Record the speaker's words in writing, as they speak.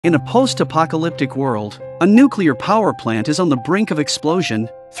In a post-apocalyptic world, a nuclear power plant is on the brink of explosion,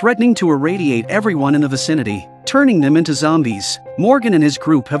 threatening to irradiate everyone in the vicinity, turning them into zombies. Morgan and his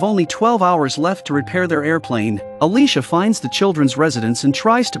group have only 12 hours left to repair their airplane. Alicia finds the children's residence and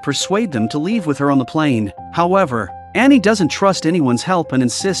tries to persuade them to leave with her on the plane. However, Annie doesn't trust anyone's help and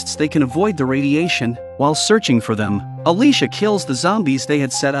insists they can avoid the radiation. While searching for them, Alicia kills the zombies they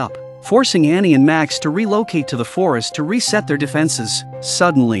had set up, forcing Annie and Max to relocate to the forest to reset their defenses.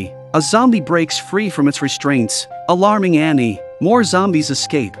 Suddenly, a zombie breaks free from its restraints, alarming Annie. More zombies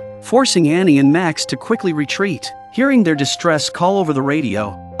escape, forcing Annie and Max to quickly retreat. Hearing their distress call over the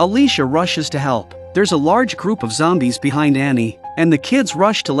radio, Alicia rushes to help. There's a large group of zombies behind Annie, and the kids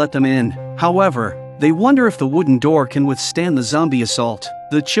rush to let them in. However, they wonder if the wooden door can withstand the zombie assault.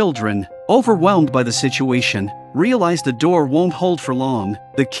 The children, overwhelmed by the situation, realize the door won't hold for long.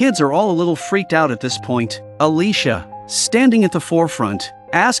 The kids are all a little freaked out at this point. Alicia, standing at the forefront,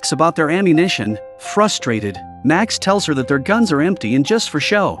 asks about their ammunition. Frustrated, Max tells her that their guns are empty and just for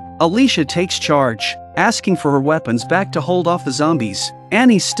show. Alicia takes charge, asking for her weapons back to hold off the zombies.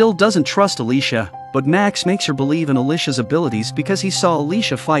 Annie still doesn't trust Alicia, but Max makes her believe in Alicia's abilities because he saw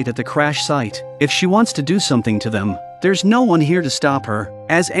Alicia fight at the crash site. If she wants to do something to them, there's no one here to stop her.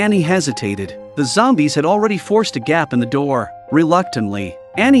 As Annie hesitated, the zombies had already forced a gap in the door. Reluctantly,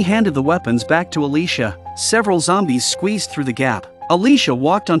 Annie handed the weapons back to Alicia. Several zombies squeezed through the gap. Alicia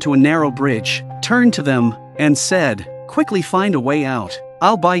walked onto a narrow bridge, turned to them, and said, "Quickly find a way out.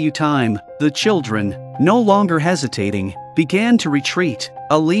 I'll buy you time." The children, no longer hesitating, began to retreat.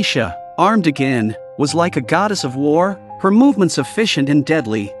 Alicia, armed again, was like a goddess of war, her movements efficient and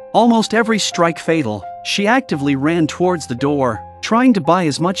deadly, almost every strike fatal. She actively ran towards the door, trying to buy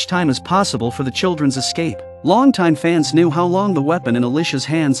as much time as possible for the children's escape. Longtime fans knew how long the weapon in Alicia's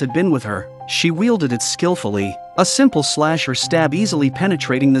hands had been with her. She wielded it skillfully, a simple slash or stab easily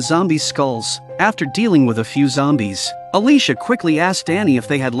penetrating the zombies' skulls. After dealing with a few zombies, Alicia quickly asked Annie if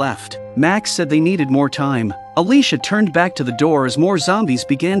they had left. Max said they needed more time. Alicia turned back to the door as more zombies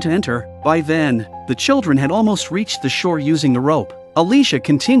began to enter. By then, the children had almost reached the shore using the rope. Alicia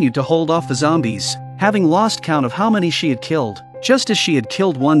continued to hold off the zombies, having lost count of how many she had killed. Just as she had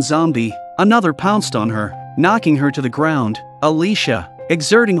killed one zombie, another pounced on her, knocking her to the ground. Alicia,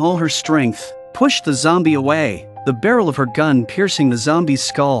 exerting all her strength, pushed the zombie away, the barrel of her gun piercing the zombie's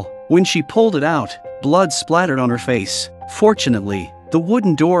skull. When she pulled it out, blood splattered on her face. Fortunately, the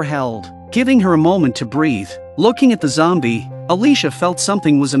wooden door held, giving her a moment to breathe. Looking at the zombie, Alicia felt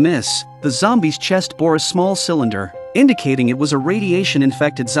something was amiss. The zombie's chest bore a small cylinder, indicating it was a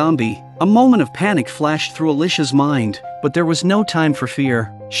radiation-infected zombie. A moment of panic flashed through Alicia's mind, but there was no time for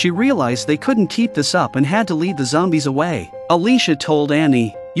fear. She realized they couldn't keep this up and had to lead the zombies away. Alicia told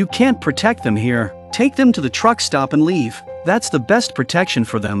Annie, "You can't protect them here. Take them to the truck stop and leave. That's the best protection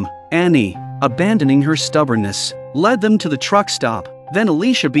for them." Annie, abandoning her stubbornness, led them to the truck stop. Then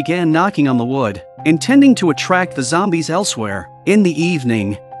Alicia began knocking on the wood, intending to attract the zombies elsewhere. In the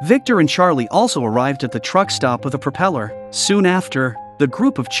evening, Victor and Charlie also arrived at the truck stop with a propeller. Soon after, the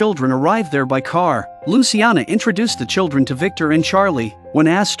group of children arrived there by car. Luciana introduced the children to Victor and Charlie. When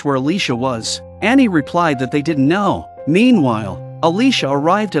asked where Alicia was, Annie replied that they didn't know. Meanwhile, Alicia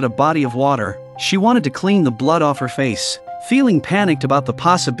arrived at a body of water. She wanted to clean the blood off her face, feeling panicked about the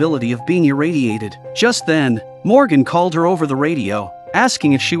possibility of being irradiated. Just then, Morgan called her over the radio,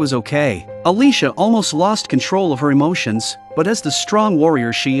 asking if she was okay. Alicia almost lost control of her emotions, but as the strong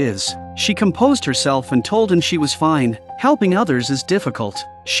warrior she is, she composed herself and told him she was fine. Helping others is difficult,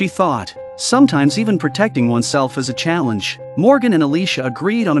 she thought. Sometimes even protecting oneself is a challenge. Morgan and Alicia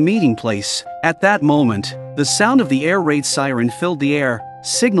agreed on a meeting place. At that moment, the sound of the air raid siren filled the air,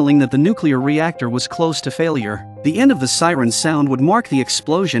 signaling that the nuclear reactor was close to failure. The end of the siren sound would mark the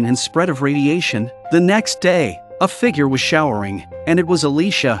explosion and spread of radiation. The next day, a figure was showering, and it was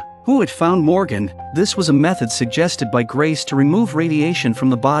Alicia, who had found Morgan. This was a method suggested by Grace to remove radiation from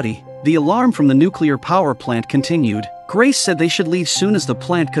the body. The alarm from the nuclear power plant continued. Grace said they should leave soon as the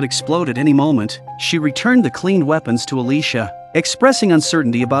plant could explode at any moment. She returned the cleaned weapons to Alicia, expressing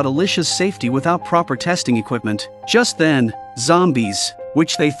uncertainty about Alicia's safety without proper testing equipment. Just then, zombies,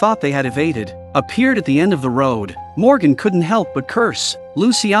 which they thought they had evaded, appeared at the end of the road. Morgan couldn't help but curse.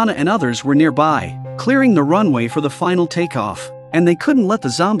 Luciana and others were nearby, clearing the runway for the final takeoff, and they couldn't let the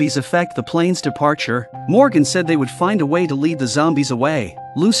zombies affect the plane's departure. Morgan said they would find a way to lead the zombies away.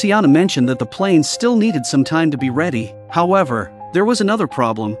 Luciana mentioned that the plane still needed some time to be ready. However, there was another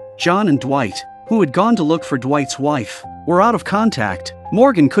problem. John and Dwight, who had gone to look for Dwight's wife, were out of contact.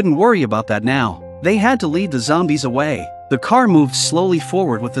 Morgan couldn't worry about that now. They had to lead the zombies away. the car moved slowly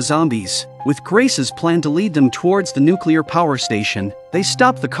forward with the zombies. With Grace's plan to lead them towards the nuclear power station, they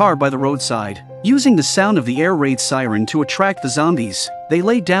stopped the car by the roadside. Using the sound of the air raid siren to attract the zombies, they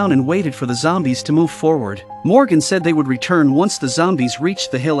lay down and waited for the zombies to move forward. Morgan said they would return once the zombies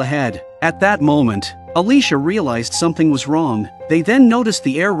reached the hill ahead. At that moment, Alicia realized something was wrong. They then noticed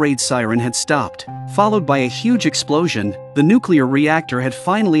the air raid siren had stopped, followed by a huge explosion. The nuclear reactor had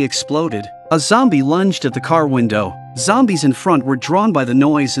finally exploded. A zombie lunged at the car window. Zombies in front were drawn by the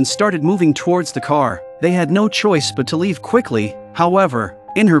noise and started moving towards the car. They had no choice but to leave quickly. However,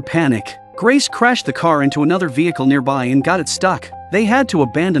 in her panic, Grace crashed the car into another vehicle nearby and got it stuck. They had to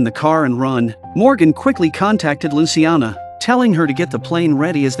abandon the car and run. Morgan quickly contacted Luciana, telling her to get the plane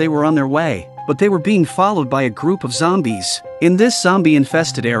ready as they were on their way. But they were being followed by a group of zombies. In this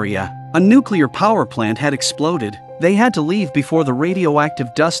zombie-infested area, a nuclear power plant had exploded. They had to leave before the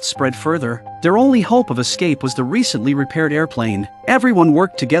radioactive dust spread further. Their only hope of escape was the recently repaired airplane. Everyone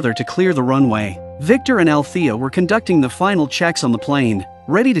worked together to clear the runway. Victor and Althea were conducting the final checks on the plane,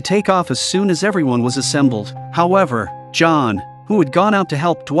 ready to take off as soon as everyone was assembled. However, John, who had gone out to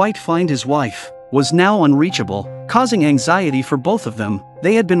help Dwight find his wife, was now unreachable, causing anxiety for both of them.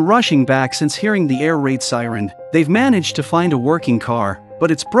 They had been rushing back since hearing the air raid siren. They've managed to find a working car, but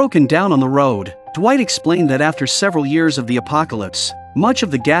it's broken down on the road. Dwight explained that after several years of the apocalypse, much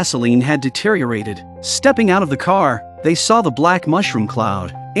of the gasoline had deteriorated. Stepping out of the car, they saw the black mushroom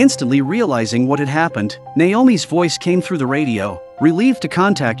cloud. Instantly realizing what had happened, Naomi's voice came through the radio. Relieved to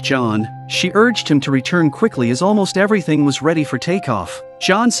contact John, she urged him to return quickly as almost everything was ready for takeoff.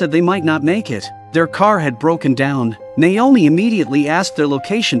 John said they might not make it. Their car had broken down. Naomi immediately asked their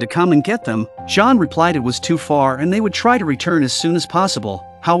location to come and get them. John replied it was too far and they would try to return as soon as possible.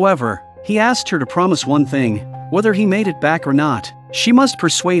 However, he asked her to promise one thing: whether he made it back or not, she must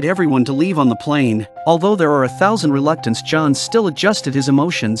persuade everyone to leave on the plane. Although there are 1,000 reluctance, John still adjusted his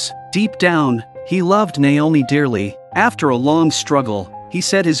emotions. Deep down, he loved Naomi dearly. After a long struggle, he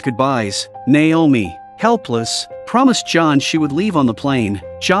said his goodbyes. Naomi, helpless, promised John she would leave on the plane.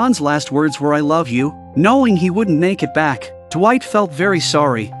 John's last words were "I love you." Knowing he wouldn't make it back, Dwight felt very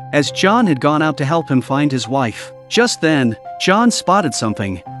sorry, as John had gone out to help him find his wife. Just then, John spotted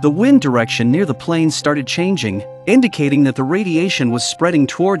something. The wind direction near the plane started changing, indicating that the radiation was spreading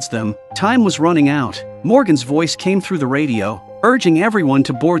towards them. Time was running out. Morgan's voice came through the radio, urging everyone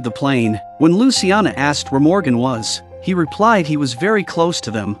to board the plane. When Luciana asked where Morgan was, he replied he was very close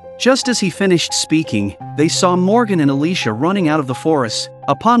to them. Just as he finished speaking, they saw Morgan and Alicia running out of the forest.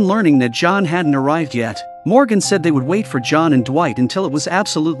 Upon learning that John hadn't arrived yet, Morgan said they would wait for John and Dwight until it was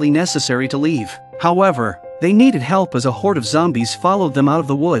absolutely necessary to leave. However, they needed help as a horde of zombies followed them out of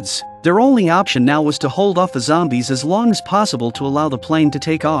the woods. Their only option now was to hold off the zombies as long as possible to allow the plane to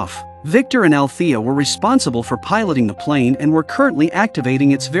take off. Victor and Althea were responsible for piloting the plane and were currently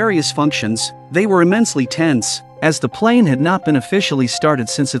activating its various functions. They were immensely tense, as the plane had not been officially started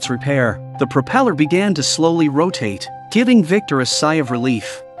since its repair. The propeller began to slowly rotate, giving Victor a sigh of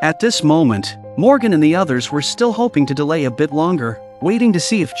relief. At this moment, Morgan and the others were still hoping to delay a bit longer, waiting to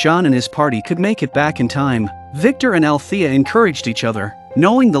see if John and his party could make it back in time. Victor and Althea encouraged each other,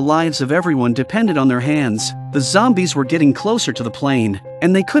 knowing the lives of everyone depended on their hands. The zombies were getting closer to the plane,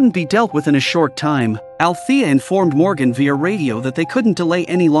 and they couldn't be dealt with in a short time. Althea informed Morgan via radio that they couldn't delay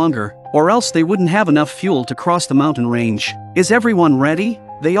any longer, or else they wouldn't have enough fuel to cross the mountain range. "Is everyone ready?"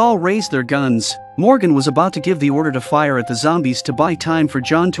 They all raised their guns. Morgan was about to give the order to fire at the zombies to buy time for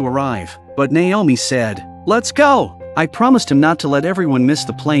John to arrive, but Naomi said, "Let's go!" I promised him not to let everyone miss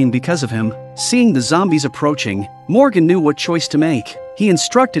the plane because of him. Seeing the zombies approaching, Morgan knew what choice to make. He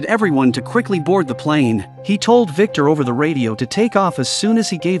instructed everyone to quickly board the plane. He told Victor over the radio to take off as soon as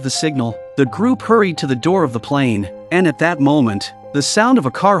he gave the signal. The group hurried to the door of the plane, and at that moment, the sound of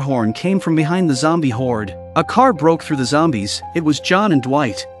a car horn came from behind the zombie horde. A car broke through the zombies. It was John and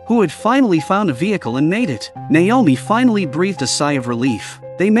Dwight, who had finally found a vehicle and made it. Naomi finally breathed a sigh of relief.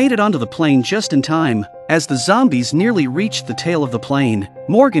 They made it onto the plane just in time. As the zombies nearly reached the tail of the plane,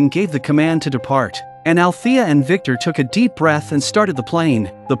 Morgan gave the command to depart, and Althea and Victor took a deep breath and started the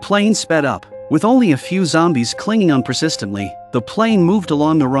plane. The plane sped up, with only a few zombies clinging on persistently. The plane moved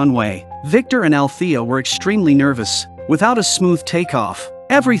along the runway. Victor and Althea were extremely nervous. Without a smooth takeoff,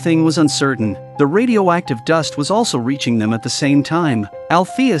 everything was uncertain. The radioactive dust was also reaching them at the same time.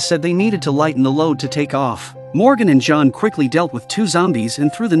 Althea said they needed to lighten the load to take off. Morgan and John quickly dealt with 2 zombies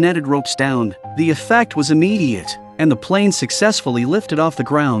and threw the netted ropes down. The effect was immediate, and the plane successfully lifted off the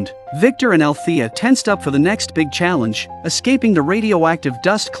ground. Victor and Althea tensed up for the next big challenge, escaping the radioactive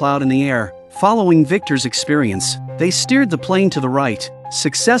dust cloud in the air. Following Victor's experience, they steered the plane to the right,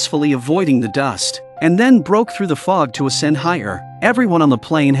 successfully avoiding the dust. and then broke through the fog to ascend higher. Everyone on the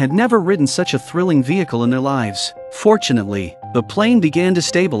plane had never ridden such a thrilling vehicle in their lives. Fortunately, the plane began to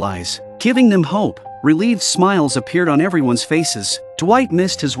stabilize, giving them hope. Relieved smiles appeared on everyone's faces. Dwight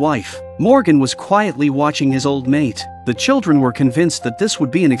missed his wife. Morgan was quietly watching his old mate. The children were convinced that this would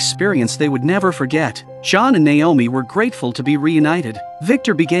be an experience they would never forget. John and Naomi were grateful to be reunited.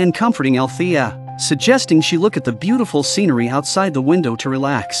 Victor began comforting Althea, suggesting she look at the beautiful scenery outside the window to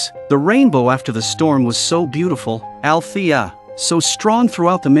relax. The rainbow after the storm was so beautiful. Althea, so strong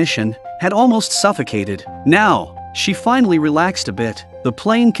throughout the mission, had almost suffocated. Now, she finally relaxed a bit. The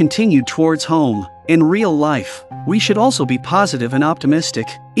plane continued towards home. In real life, we should also be positive and optimistic.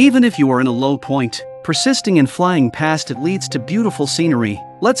 Even if you are in a low point, persisting and flying past it leads to beautiful scenery.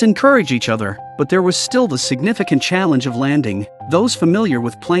 Let's encourage each other. But there was still the significant challenge of landing. Those familiar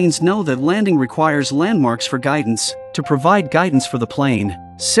with planes know that landing requires landmarks for guidance. To provide guidance for the plane,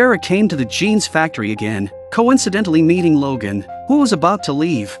 Sarah came to the jeans factory again, coincidentally meeting Logan, who was about to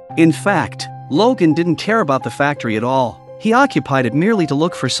leave. In fact, Logan didn't care about the factory at all. He occupied it merely to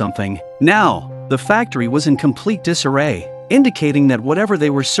look for something. Now, the factory was in complete disarray, indicating that whatever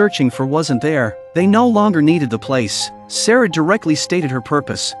they were searching for wasn't there. They no longer needed the place. Sarah directly stated her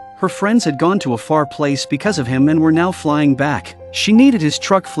purpose. Her friends had gone to a far place because of him and were now flying back. She needed his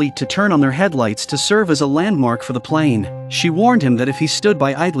truck fleet to turn on their headlights to serve as a landmark for the plane. She warned him that if he stood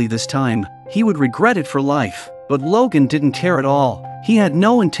by idly this time, he would regret it for life. But Logan didn't care at all. He had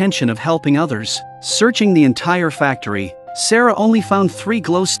no intention of helping others. Searching the entire factory, Sarah only found 3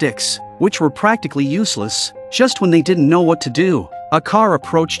 glow sticks, which were practically useless. Just when they didn't know what to do, a car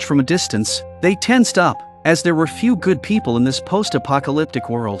approached from a distance. They tensed up, as there were few good people in this post-apocalyptic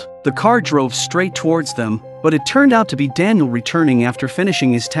world. The car drove straight towards them, but it turned out to be Daniel returning after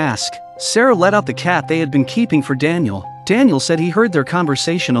finishing his task. Sarah let out the cat they had been keeping for Daniel. Daniel said he heard their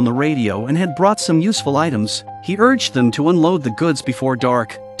conversation on the radio and had brought some useful items. He urged them to unload the goods before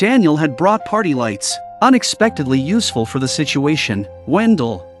dark. Daniel had brought party lights, unexpectedly useful for the situation.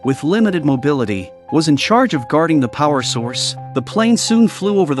 Wendell, with limited mobility, was in charge of guarding the power source. The plane soon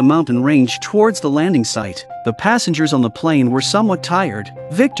flew over the mountain range towards the landing site. The passengers on the plane were somewhat tired.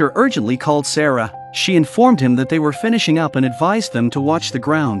 Victor urgently called Sarah. She informed him that they were finishing up and advised them to watch the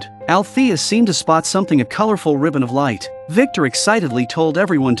ground. Althea seemed to spot something, a colorful ribbon of light. Victor excitedly told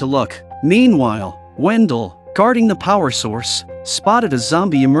everyone to look. Meanwhile, Wendell, guarding the power source, spotted a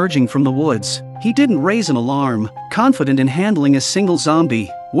zombie emerging from the woods. He didn't raise an alarm. Confident in handling a single zombie,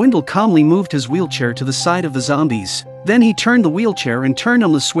 Wendell calmly moved his wheelchair to the side of the zombies. Then he turned the wheelchair and turned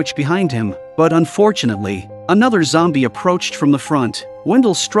on the switch behind him. But unfortunately, another zombie approached from the front.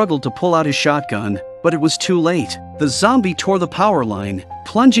 Wendell struggled to pull out his shotgun, but it was too late. The zombie tore the power line,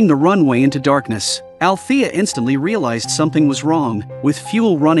 plunging the runway into darkness. Althea instantly realized something was wrong. With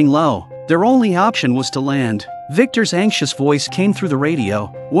fuel running low, their only option was to land. Victor's anxious voice came through the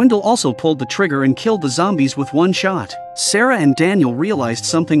radio. Wendell also pulled the trigger and killed the zombies with one shot. Sarah and Daniel realized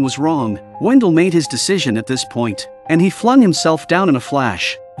something was wrong. Wendell made his decision at this point, and he flung himself down in a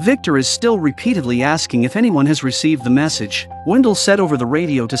flash. Victor is still repeatedly asking if anyone has received the message. Wendell said over the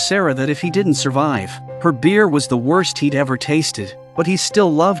radio to Sarah that if he didn't survive, her beer was the worst he'd ever tasted, but he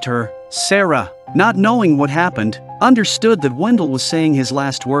still loved her. Sarah, not knowing what happened, understood that Wendell was saying his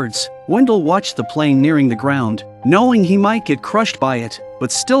last words. Wendell watched the plane nearing the ground, knowing he might get crushed by it,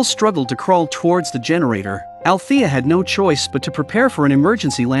 but still struggled to crawl towards the generator. Althea had no choice but to prepare for an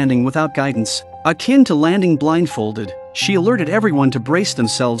emergency landing without guidance. Akin to landing blindfolded, she alerted everyone to brace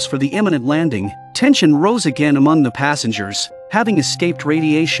themselves for the imminent landing. Tension rose again among the passengers. Having escaped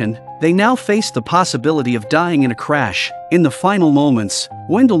radiation, they now faced the possibility of dying in a crash. In the final moments,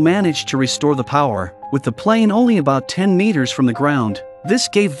 Wendell managed to restore the power, with the plane only about 10 meters from the ground. This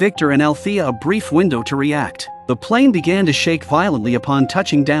gave Victor and Althea a brief window to react. The plane began to shake violently upon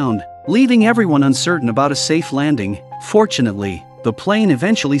touching down, leaving everyone uncertain about a safe landing. Fortunately, the plane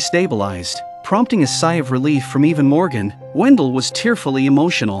eventually stabilized, prompting a sigh of relief from even Morgan. Wendell was tearfully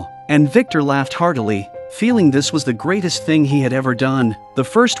emotional, and Victor laughed heartily, feeling this was the greatest thing he had ever done. The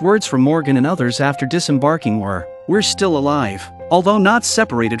first words from Morgan and others after disembarking were, "We're still alive." Although not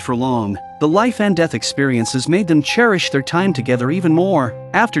separated for long, the life and death experiences made them cherish their time together even more.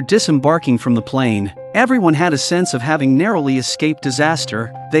 After disembarking from the plane, everyone had a sense of having narrowly escaped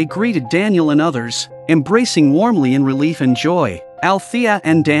disaster. They greeted Daniel and others, embracing warmly in relief and joy. Althea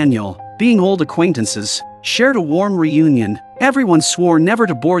and Daniel, being old acquaintances, shared a warm reunion. Everyone swore never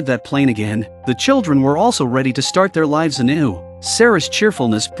to board that plane again. The children were also ready to start their lives anew. Sarah's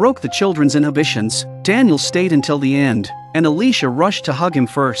cheerfulness broke the children's inhibitions. Daniel stayed until the end, and Alicia rushed to hug him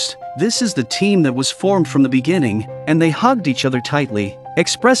first. This is the team that was formed from the beginning, and they hugged each other tightly,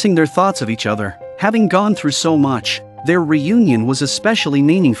 expressing their thoughts of each other. Having gone through so much, their reunion was especially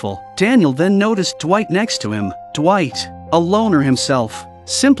meaningful. Daniel then noticed Dwight next to him. Dwight, a loner himself,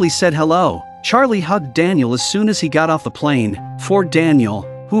 simply said hello. Charlie hugged Daniel as soon as he got off the plane. For Daniel,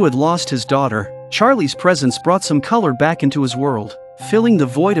 who had lost his daughter, Charlie's presence brought some color back into his world, filling the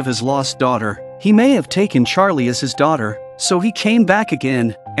void of his lost daughter. He may have taken Charlie as his daughter, so he came back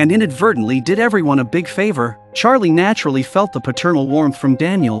again, and inadvertently did everyone a big favor. Charlie naturally felt the paternal warmth from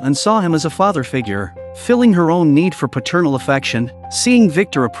Daniel and saw him as a father figure, filling her own need for paternal affection. Seeing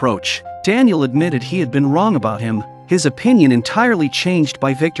Victor approach, Daniel admitted he had been wrong about him, his opinion entirely changed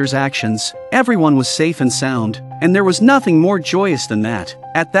by Victor's actions. Everyone was safe and sound, and there was nothing more joyous than that.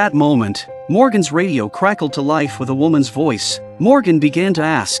 At that moment, Morgan's radio crackled to life with a woman's voice. Morgan began to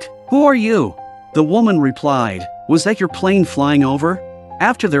ask, "Who are you?" The woman replied, "Was that your plane flying over?"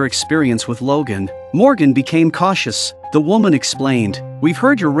 After their experience with Logan, Morgan became cautious. The woman explained, "We've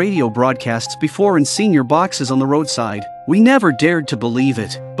heard your radio broadcasts before and seen your boxes on the roadside. We never dared to believe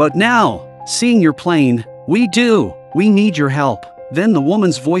it. But now, seeing your plane, we do. We need your help." Then the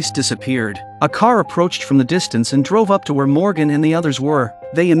woman's voice disappeared. A car approached from the distance and drove up to where Morgan and the others were.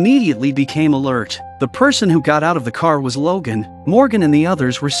 They immediately became alert. The person who got out of the car was Logan. Morgan and the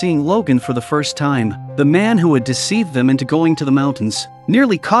others were seeing Logan for the first time, the man who had deceived them into going to the mountains,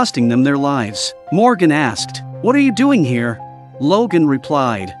 nearly costing them their lives. Morgan asked, "What are you doing here?" Logan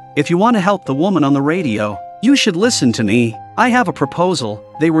replied, "If you want to help the woman on the radio, you should listen to me. I have a proposal."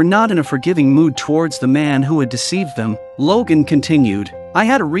 They were not in a forgiving mood towards the man who had deceived them. Logan continued, "I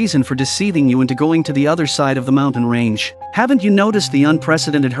had a reason for deceiving you into going to the other side of the mountain range. Haven't you noticed the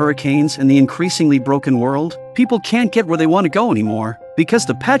unprecedented hurricanes and the increasingly broken world? People can't get where they want to go anymore, because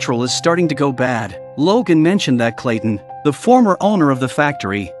the petrol is starting to go bad." Logan mentioned that Clayton, the former owner of the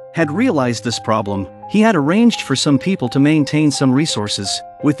factory, had realized this problem. He had arranged for some people to maintain some resources,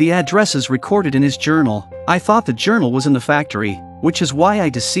 with the addresses recorded in his journal. "I thought the journal was in the factory, which is why I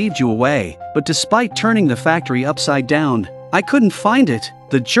deceived you away. But despite turning the factory upside down, I couldn't find it.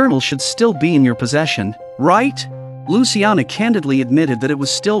 The journal should still be in your possession, right?" Luciana candidly admitted that it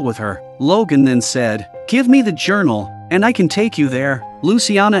was still with her. Logan then said, "Give me the journal, and I can take you there."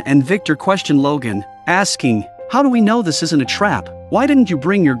 Luciana and Victor questioned Logan, asking, "How do we know this isn't a trap? Why didn't you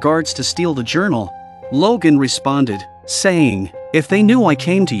bring your guards to steal the journal?" Logan responded, saying, "If they knew I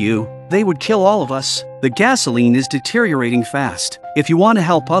came to you, they would kill all of us. The gasoline is deteriorating fast. If you want to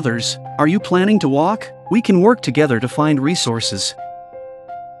help others, are you planning to walk? We can work together to find resources."